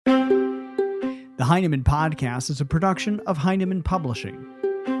The Heinemann Podcast is a production of Heinemann Publishing.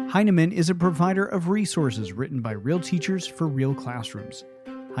 Heinemann is a provider of resources written by real teachers for real classrooms.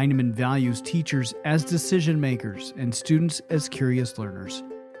 Heinemann values teachers as decision makers and students as curious learners.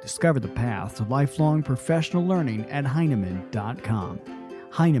 Discover the path to lifelong professional learning at Heinemann.com.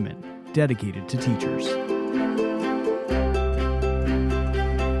 Heinemann, dedicated to teachers.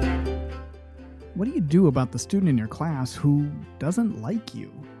 What do you do about the student in your class who doesn't like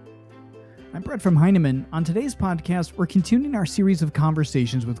you? I'm Brett from Heinemann. On today's podcast, we're continuing our series of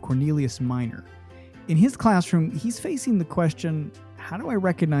conversations with Cornelius Minor. In his classroom, he's facing the question, how do I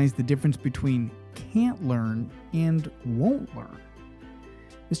recognize the difference between can't learn and won't learn?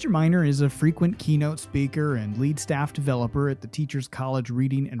 Mr. Minor is a frequent keynote speaker and lead staff developer at the Teachers College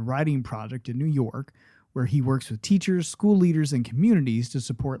Reading and Writing Project in New York, where he works with teachers, school leaders, and communities to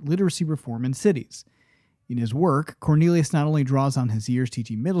support literacy reform in cities. In his work, Cornelius not only draws on his years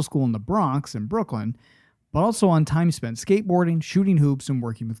teaching middle school in the Bronx and Brooklyn, but also on time spent skateboarding, shooting hoops, and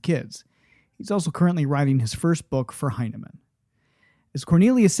working with kids. He's also currently writing his first book for Heinemann. As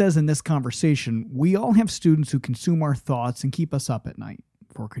Cornelius says in this conversation, we all have students who consume our thoughts and keep us up at night.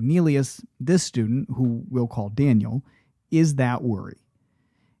 For Cornelius, this student, who we'll call Daniel, is that worry.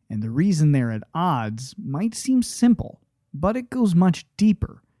 And the reason they're at odds might seem simple, but it goes much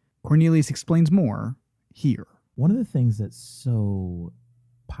deeper. Cornelius explains more here. One of the things that's so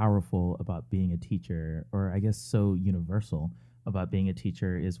powerful about being a teacher, or I guess so universal about being a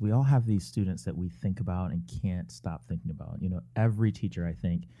teacher, is we all have these students that we think about and can't stop thinking about. You know, every teacher, I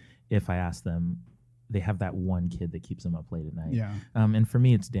think, if I ask them, they have that one kid that keeps them up late at night. Yeah. And for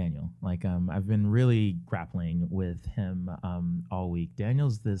me, it's Daniel. I've been really grappling with him all week.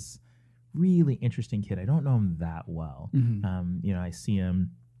 Daniel's this really interesting kid. I don't know him that well. Mm-hmm. I see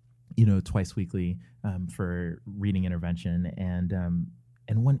him twice weekly for reading intervention.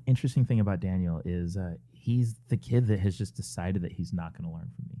 And one interesting thing about Daniel is he's the kid that has just decided that he's not going to learn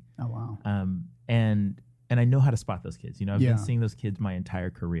from me. Oh, wow. And I know how to spot those kids. I've been seeing those kids my entire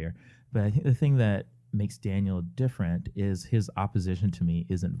career. But I think the thing that makes Daniel different is his opposition to me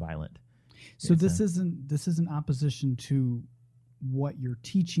isn't violent. So this isn't opposition to what you're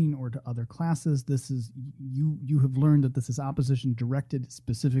teaching or to other classes. This is you have learned that this is opposition directed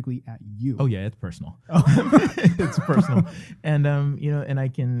specifically at you. Oh yeah, it's personal. Oh. It's personal. And and I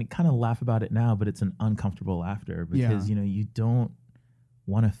can kind of laugh about it now, but it's an uncomfortable laughter because you don't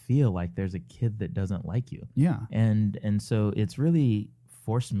want to feel like there's a kid that doesn't like you. Yeah. And so it's really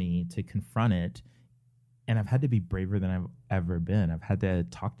forced me to confront it. And I've had to be braver than I've ever been. I've had to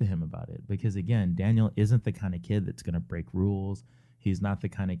talk to him about it because, again, Daniel isn't the kind of kid that's going to break rules. He's not the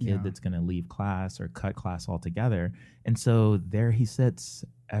kind of kid that's going to leave class or cut class altogether. And so there he sits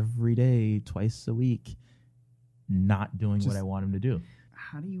every day, twice a week, not doing what I want him to do.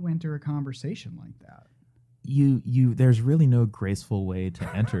 How do you enter a conversation like that? There's really no graceful way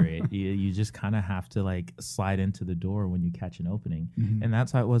to enter it. You just kind of have to slide into the door when you catch an opening. Mm-hmm. And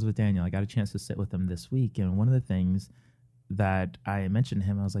that's how it was with Daniel. I got a chance to sit with him this week. And one of the things that I mentioned to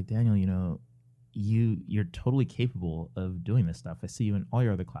him, I was like, Daniel, you're totally capable of doing this stuff. I see you in all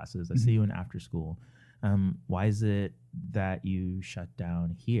your other classes. I see you in after school. Why is it that you shut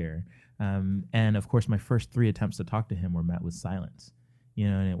down here? And of course, my first 3 attempts to talk to him were met with silence.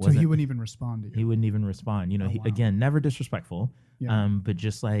 And it wasn't. So he wouldn't even respond to you. He wouldn't even respond. Again, never disrespectful, but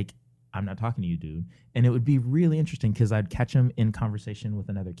just I'm not talking to you, dude. And it would be really interesting because I'd catch him in conversation with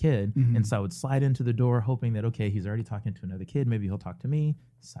another kid, and so I would slide into the door hoping that he's already talking to another kid. Maybe he'll talk to me.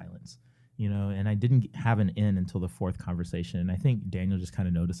 Silence. And I didn't have an in until the 4th conversation. And I think Daniel just kind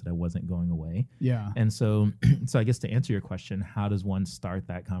of noticed that I wasn't going away. Yeah. And so I guess to answer your question, how does one start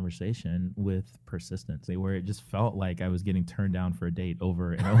that conversation with persistence, where it just felt like I was getting turned down for a date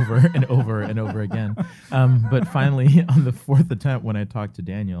over and over and over and over again. But finally, on the 4th attempt, when I talked to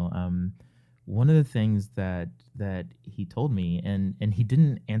Daniel, one of the things that he told me, and he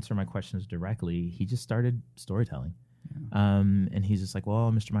didn't answer my questions directly, he just started storytelling. And he's just like,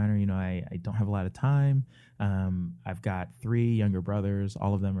 well, Mr. Minor, I don't have a lot of time. I've got 3 younger brothers.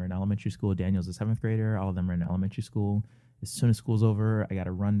 All of them are in elementary school. Daniel's a 7th grader. All of them are in elementary school. As soon as school's over, I got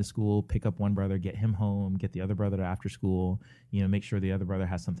to run to school, pick up one brother, get him home, get the other brother to after school, make sure the other brother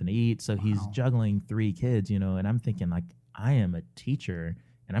has something to eat. So he's juggling 3 kids, and I'm thinking I am a teacher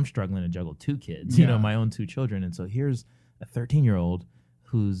and I'm struggling to juggle 2 kids, my own 2 children. And so here's a 13-year-old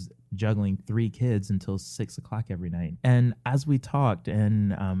who's juggling 3 kids until 6 o'clock every night. And as we talked,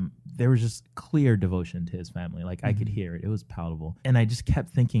 and there was just clear devotion to his family. I could hear it. It was palatable. And I just kept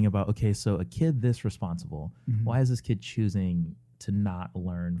thinking about, okay, so a kid this responsible, why is this kid choosing to not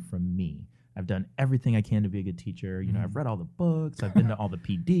learn from me? I've done everything I can to be a good teacher. You know, I've read all the books, I've been to all the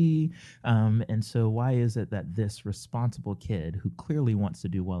PD. And so why is it that this responsible kid who clearly wants to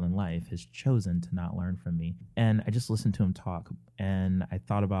do well in life has chosen to not learn from me? And I just listened to him talk, and I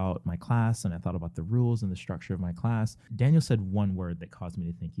thought about my class, and I thought about the rules and the structure of my class. Daniel said one word that caused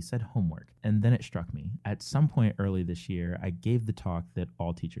me to think. He said homework. And then it struck me. At some point early this year, I gave the talk that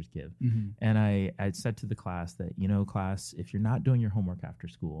all teachers give. And I said to the class that, you know, class, if you're not doing your homework after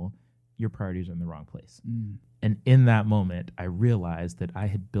school, your priorities are in the wrong place. And in that moment, I realized that I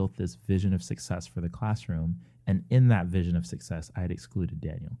had built this vision of success for the classroom. And in that vision of success, I had excluded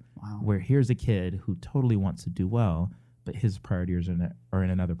Daniel. Wow. Where here's a kid who totally wants to do well, but his priorities are in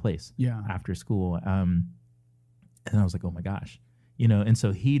another place after school. And I was like, oh my gosh, you know, and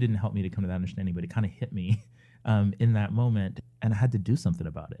so he didn't help me to come to that understanding, but it kind of hit me in that moment, and I had to do something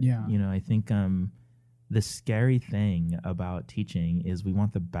about it. You know, I think the scary thing about teaching is we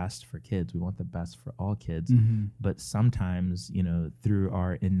want the best for kids. We want the best for all kids. But sometimes, you know, through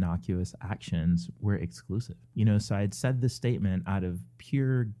our innocuous actions, we're exclusive. You know, so I'd said this statement out of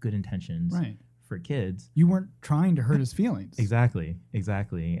pure good intentions for kids. You weren't trying to hurt his feelings. Exactly.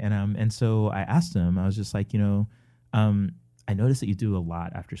 And so I asked him, I was just like, you know, I noticed that you do a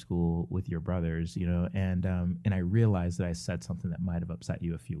lot after school with your brothers, you know, and I realized that I said something that might have upset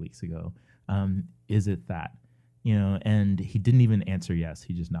you a few weeks ago. Is it that, you know? And he didn't even answer yes.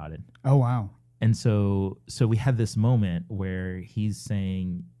 He just nodded. Oh, wow. And so we had this moment where he's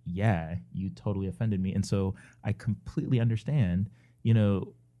saying, yeah, you totally offended me. And so I completely understand, you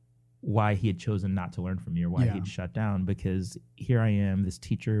know, why he had chosen not to learn from me or why he'd shut down, because here I am, this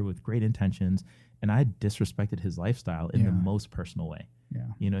teacher with great intentions, and I disrespected his lifestyle in the most personal way.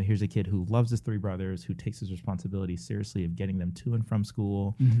 You know, here's a kid who loves his three brothers, who takes his responsibility seriously of getting them to and from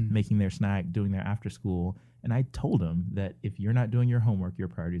school, making their snack, doing their after school. And I told him that if you're not doing your homework, your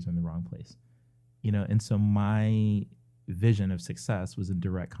priorities are in the wrong place. You know, and so my vision of success was in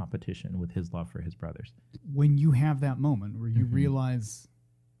direct competition with his love for his brothers. When you have that moment where you realize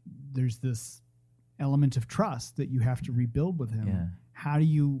there's this element of trust that you have to rebuild with him,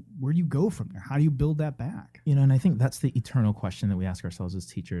 where do you go from there? How do you build that back? You know, and I think that's the eternal question that we ask ourselves as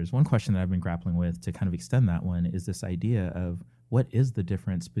teachers. One question that I've been grappling with to kind of extend that one is this idea of what is the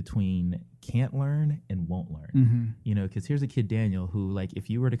difference between can't learn and won't learn? You know, because here's a kid, Daniel, who, like, if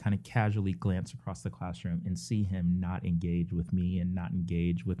you were to kind of casually glance across the classroom and see him not engage with me and not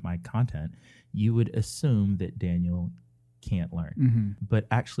engage with my content, you would assume that Daniel can't learn. But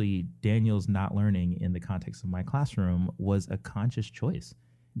actually, Daniel's not learning in the context of my classroom was a conscious choice.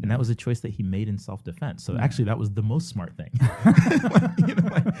 And that was a choice that he made in self-defense. So actually, that was the most smart thing.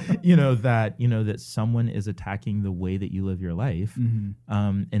 That someone is attacking the way that you live your life.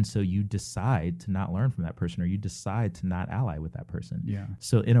 And so you decide to not learn from that person, or you decide to not ally with that person.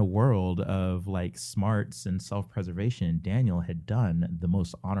 So in a world of like smarts and self-preservation, Daniel had done the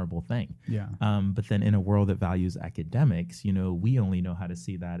most honorable thing. But then in a world that values academics, you know, we only know how to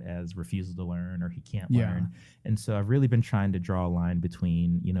see that as refusal to learn or he can't learn. And so I've really been trying to draw a line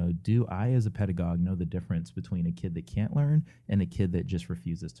between, you know, do I as a pedagogue know the difference between a kid that can't learn and a kid that just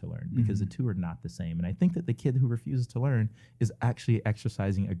refuses to learn? Because the two are not the same. And I think that the kid who refuses to learn is actually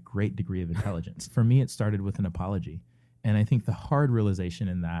exercising a great degree of intelligence. For me, it started with an apology. And I think the hard realization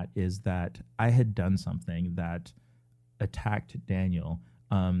in that is that I had done something that attacked Daniel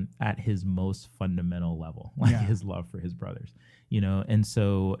at his most fundamental level, like his love for his brothers, you know? And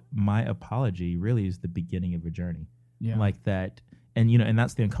so my apology really is the beginning of a journey like that. And, you know, and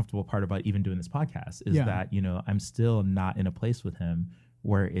that's the uncomfortable part about even doing this podcast is that, you know, I'm still not in a place with him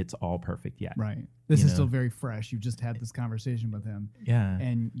where it's all perfect yet. Right. This is still very fresh. You've just had this conversation with him.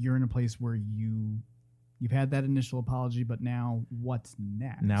 And you're in a place where you've had that initial apology, but now what's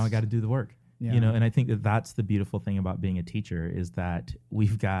next? Now I got to do the work. You know, and I think that that's the beautiful thing about being a teacher is that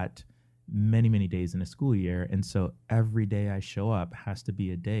we've got many, many days in a school year. And so every day I show up has to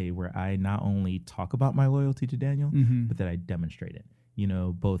be a day where I not only talk about my loyalty to Daniel, but that I demonstrate it, you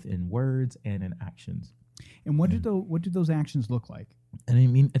know, both in words and in actions. And what did those actions look like? And I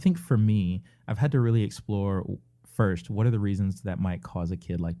mean, I think for me, I've had to really explore first, what are the reasons that might cause a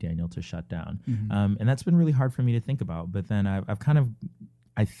kid like Daniel to shut down? And that's been really hard for me to think about. But then I've kind of,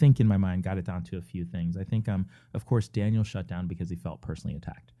 I think in my mind, got it down to a few things. I think, of course, Daniel shut down because he felt personally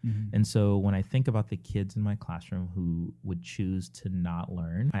attacked. And so when I think about the kids in my classroom who would choose to not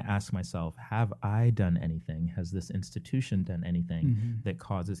learn, I ask myself, have I done anything? Has this institution done anything that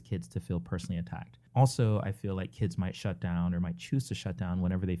causes kids to feel personally attacked? Also, I feel like kids might shut down or might choose to shut down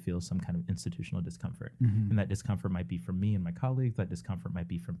whenever they feel some kind of institutional discomfort. And that discomfort might be from me and my colleagues, that discomfort might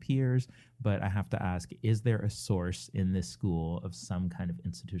be from peers, but I have to ask, is there a source in this school of some kind of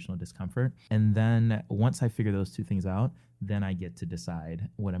institutional discomfort? And then once I figure those two things out, then I get to decide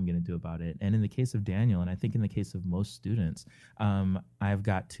what I'm going to do about it. And in the case of Daniel, and I think in the case of most students, I've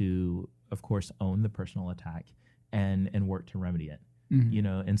got to, of course, own the personal attack and work to remedy it.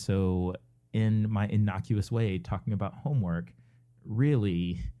 And so in my innocuous way, talking about homework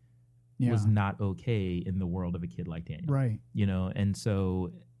really was not okay in the world of a kid like Daniel. Right. And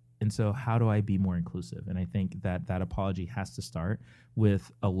so how do I be more inclusive? And I think that apology has to start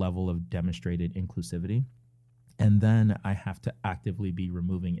with a level of demonstrated inclusivity. And then I have to actively be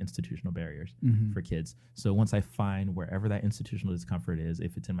removing institutional barriers for kids. So once I find wherever that institutional discomfort is,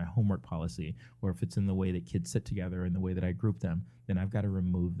 if it's in my homework policy or if it's in the way that kids sit together and the way that I group them, then I've got to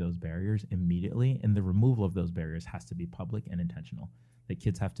remove those barriers immediately. And the removal of those barriers has to be public and intentional. That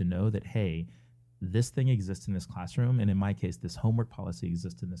kids have to know that, hey, this thing exists in this classroom. And in my case, this homework policy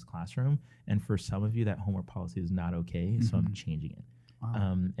exists in this classroom. And for some of you, that homework policy is not okay. So I'm changing it.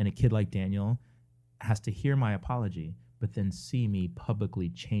 Wow. And a kid like Daniel has to hear my apology, but then see me publicly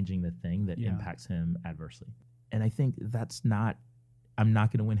changing the thing that impacts him adversely. And I think I'm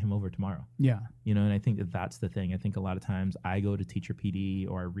not going to win him over tomorrow. Yeah. And I think that's the thing. I think a lot of times I go to teacher PD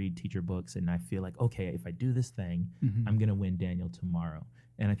or I read teacher books and I feel like, okay, if I do this thing, I'm going to win Daniel tomorrow.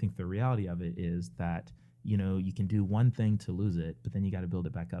 And I think the reality of it is that, you can do one thing to lose it, but then you got to build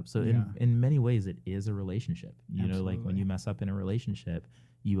it back up. So in many ways, it is a relationship. Like when you mess up in a relationship,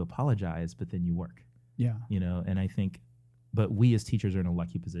 you apologize, but then you work. Yeah. And I think, but we as teachers are in a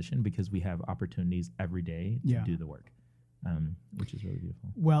lucky position because we have opportunities every day to do the work, which is really beautiful.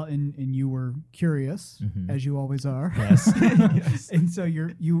 Well, and you were curious, as you always are. Yes. Yes. And so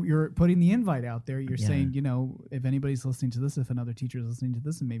you're putting the invite out there. You're saying, if anybody's listening to this, if another teacher is listening to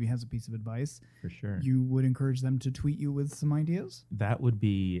this and maybe has a piece of advice, for sure, you would encourage them to tweet you with some ideas? That would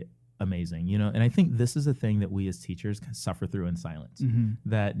be amazing, and I think this is a thing that we as teachers can suffer through in silence,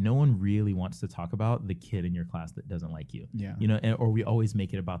 that no one really wants to talk about the kid in your class that doesn't like you. Or we always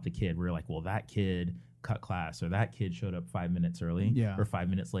make it about the kid. We're like, well, that kid cut class or that kid showed up 5 minutes early or 5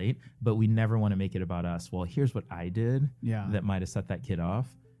 minutes late, but we never want to make it about us. Well, here's what I did that might have set that kid off.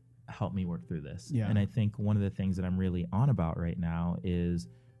 Help me work through this. And I think one of the things that I'm really on about right now is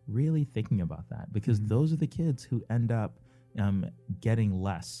really thinking about that, because those are the kids who end up getting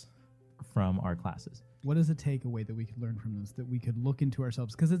less from our classes. What is a takeaway that we could learn from this, that we could look into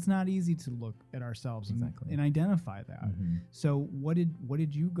ourselves? Because it's not easy to look at ourselves and identify that. So what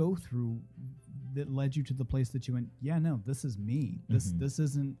did you go through that led you to the place that you went, yeah, no, this is me. This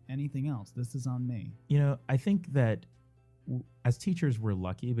isn't anything else. This is on me. I think that as teachers, we're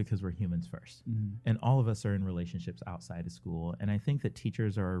lucky because we're humans first. And all of us are in relationships outside of school. And I think that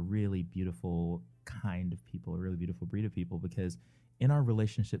teachers are a really beautiful kind of people, a really beautiful breed of people, because in our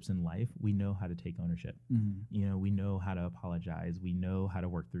relationships in life, we know how to take ownership. We know how to apologize. We know how to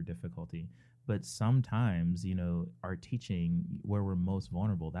work through difficulty. But sometimes, our teaching, where we're most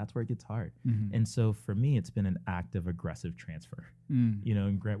vulnerable, that's where it gets hard. And so for me, it's been an act of aggressive transfer.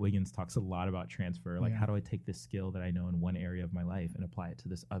 And Grant Wiggins talks a lot about transfer. Like, how do I take this skill that I know in one area of my life and apply it to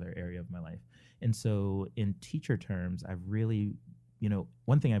this other area of my life? And so in teacher terms, I've really,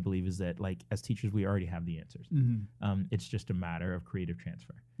 one thing I believe is that, like, as teachers, we already have the answers. It's just a matter of creative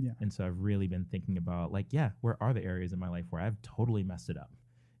transfer. And so I've really been thinking about, like, where are the areas in my life where I've totally messed it up?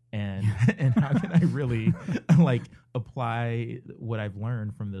 And and how can I really like apply what I've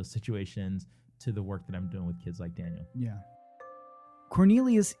learned from those situations to the work that I'm doing with kids like Daniel? Yeah.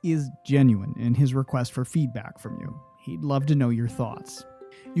 Cornelius is genuine in his request for feedback from you. He'd love to know your thoughts.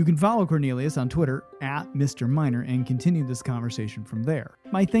 You can follow Cornelius on Twitter @Mr. Minor and continue this conversation from there.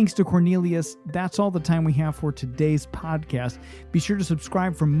 My thanks to Cornelius. That's all the time we have for today's podcast. Be sure to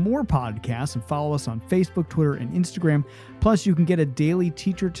subscribe for more podcasts and follow us on Facebook, Twitter, and Instagram. Plus, you can get a daily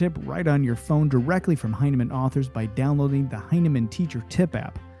teacher tip right on your phone directly from Heinemann authors by downloading the Heinemann Teacher Tip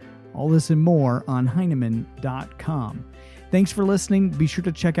app. All this and more on Heinemann.com. Thanks for listening. Be sure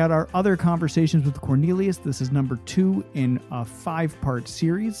to check out our other conversations with Cornelius. This is number 2 in a 5-part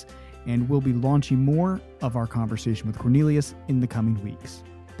series, and we'll be launching more of our conversation with Cornelius in the coming weeks.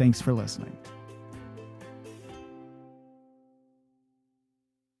 Thanks for listening.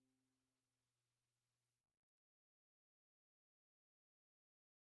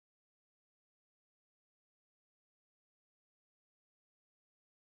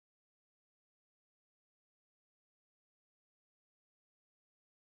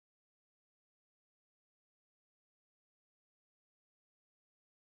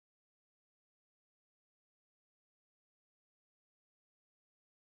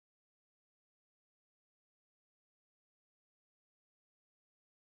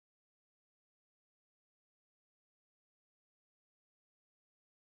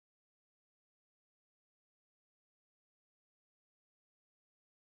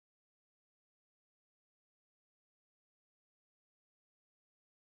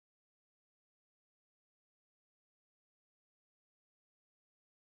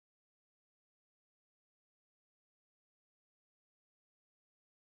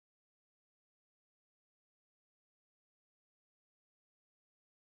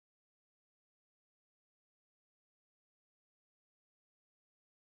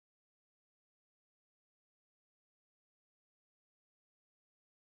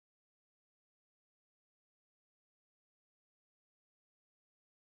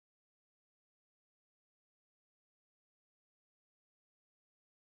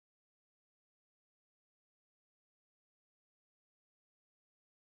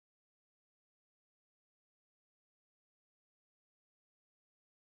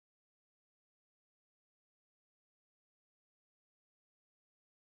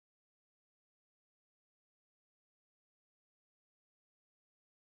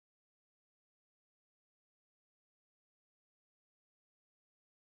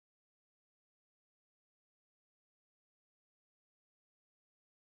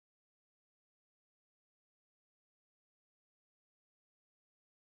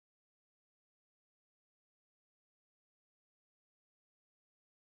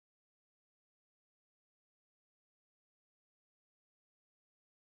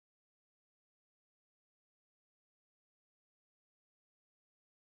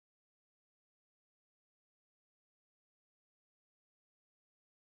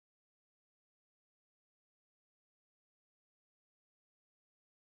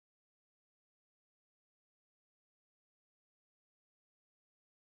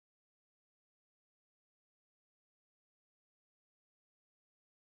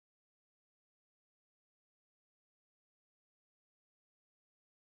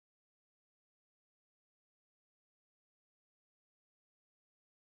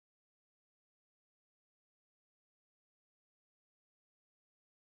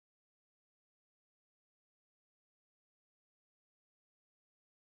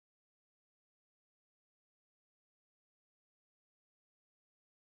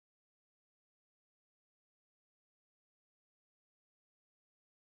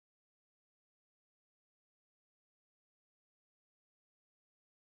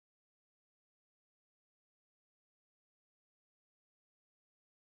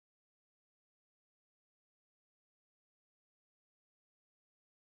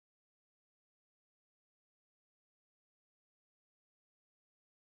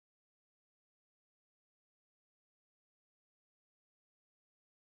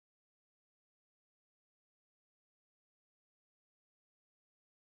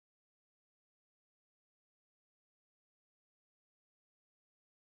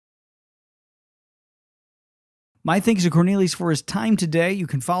 My thanks to Cornelius for his time today. You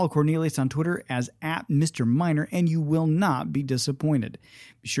can follow Cornelius on Twitter as @MrMiner, and you will not be disappointed.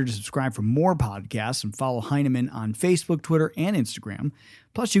 Be sure to subscribe for more podcasts and follow Heinemann on Facebook, Twitter, and Instagram.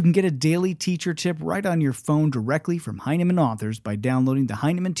 Plus, you can get a daily teacher tip right on your phone directly from Heinemann authors by downloading the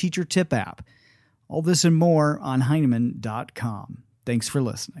Heinemann Teacher Tip app. All this and more on Heinemann.com. Thanks for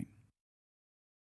listening.